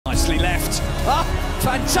actually left. Ah,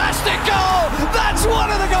 fantastic goal! That's one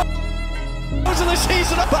of the goals of the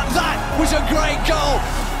season, but that was a great goal.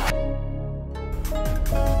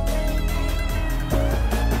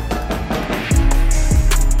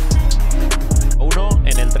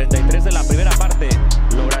 En el 33 de la primera parte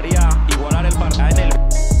lograría igualar el partido en el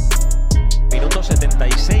minuto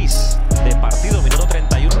 76 de partido, minuto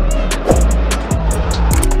 31.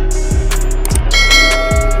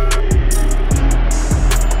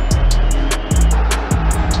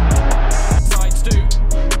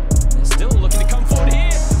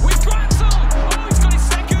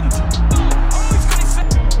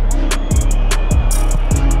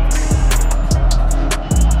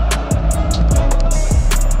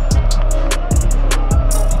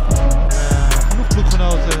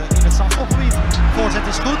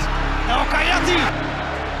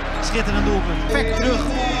 Schitterend doelpunt. Perfect terug.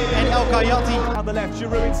 En El Kayati. On the left,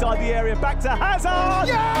 Giroud inside the area. Back to Hazard.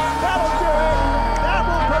 Yeah! That'll do it. That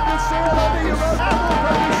will put the seal on the Euro. That will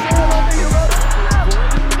put the seal on the Euro.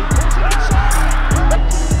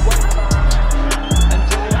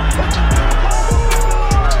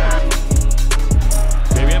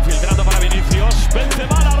 Qué bien filtrando para Vinicius.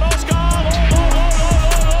 Benzema la rosca.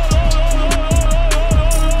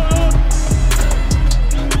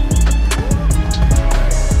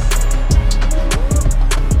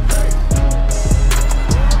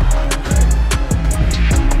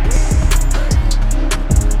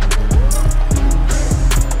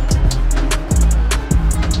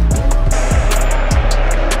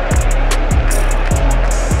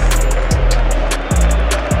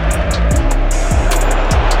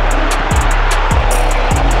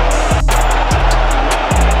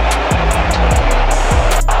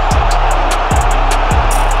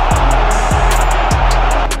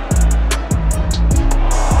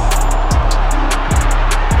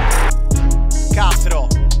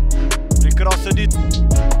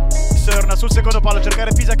 Sul secondo palo a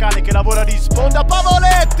cercare Pisacane che lavora di sponda.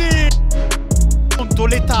 Pavoletti! Punto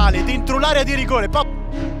letale dentro l'area di rigore.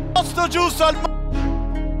 Posto giusto al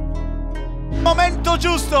momento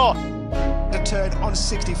giusto. The turn on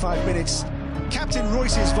 65 minutes. Captain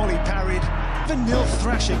Royce's volley parried. The nil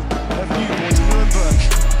thrashing of Newport Nuremberg.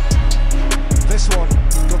 This one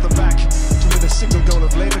got them back to win a single goal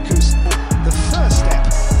of Leverkusen. The first step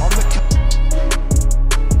on the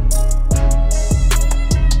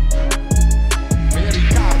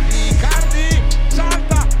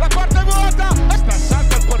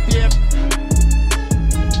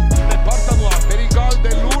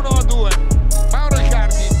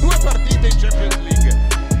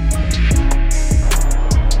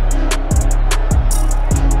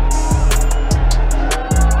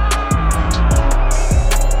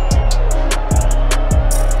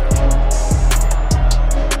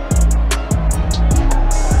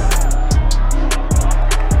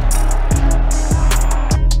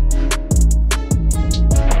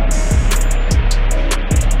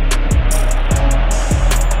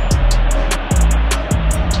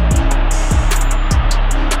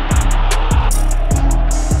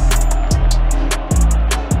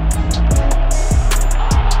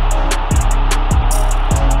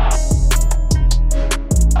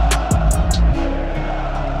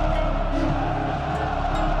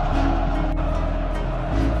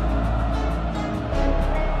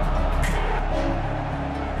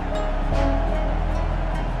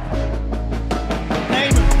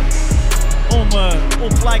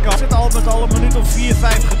op gelijk af. Het heeft al met al een minuut of 4-5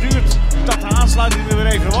 geduurd dat de aansluiting er weer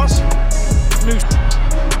even was. Nu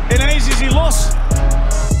ineens is hij los.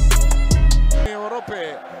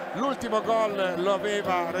 Europee, l'ultimo gol lo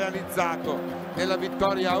aveva realizzato nella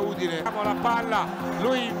vittoria a Udine. La palla,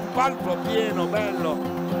 lui in palpo pieno, bello,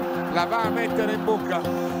 la va a mettere in bocca.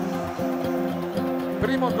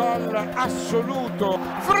 Primo gol assoluto.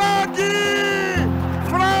 Fraghi!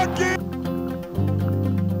 Fraghi!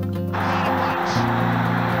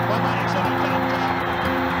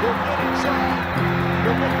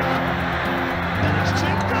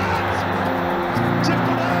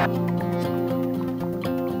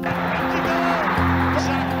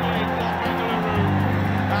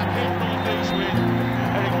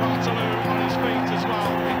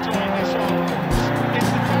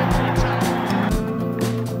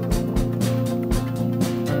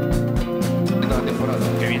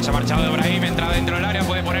 Se ha marchado de Brahim, entra dentro del área,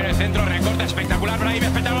 puede poner el centro, recorta espectacular Brahim,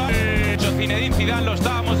 espectacular. Zinedine Zidane, lo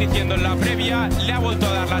estábamos diciendo en la previa, le ha vuelto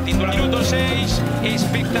a dar la titular. Minuto 6,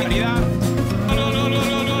 espectacularidad.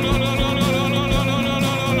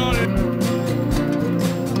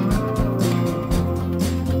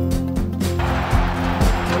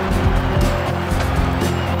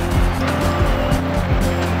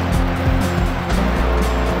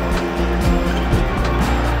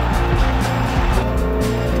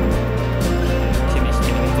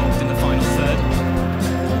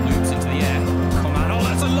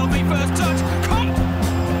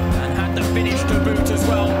 the boot as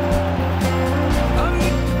well.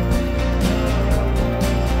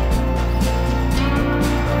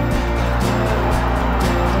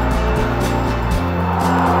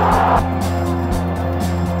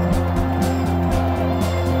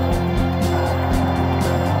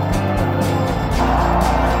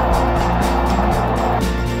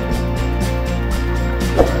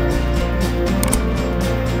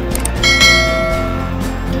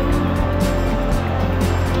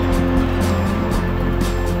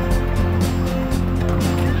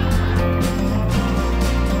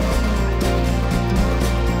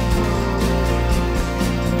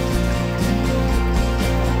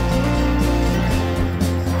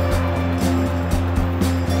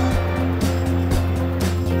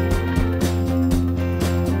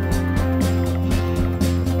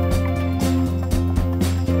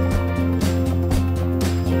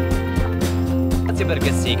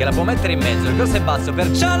 Perché sì, che la può mettere in mezzo, il grosso e basso per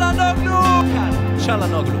Çalhanoğlu.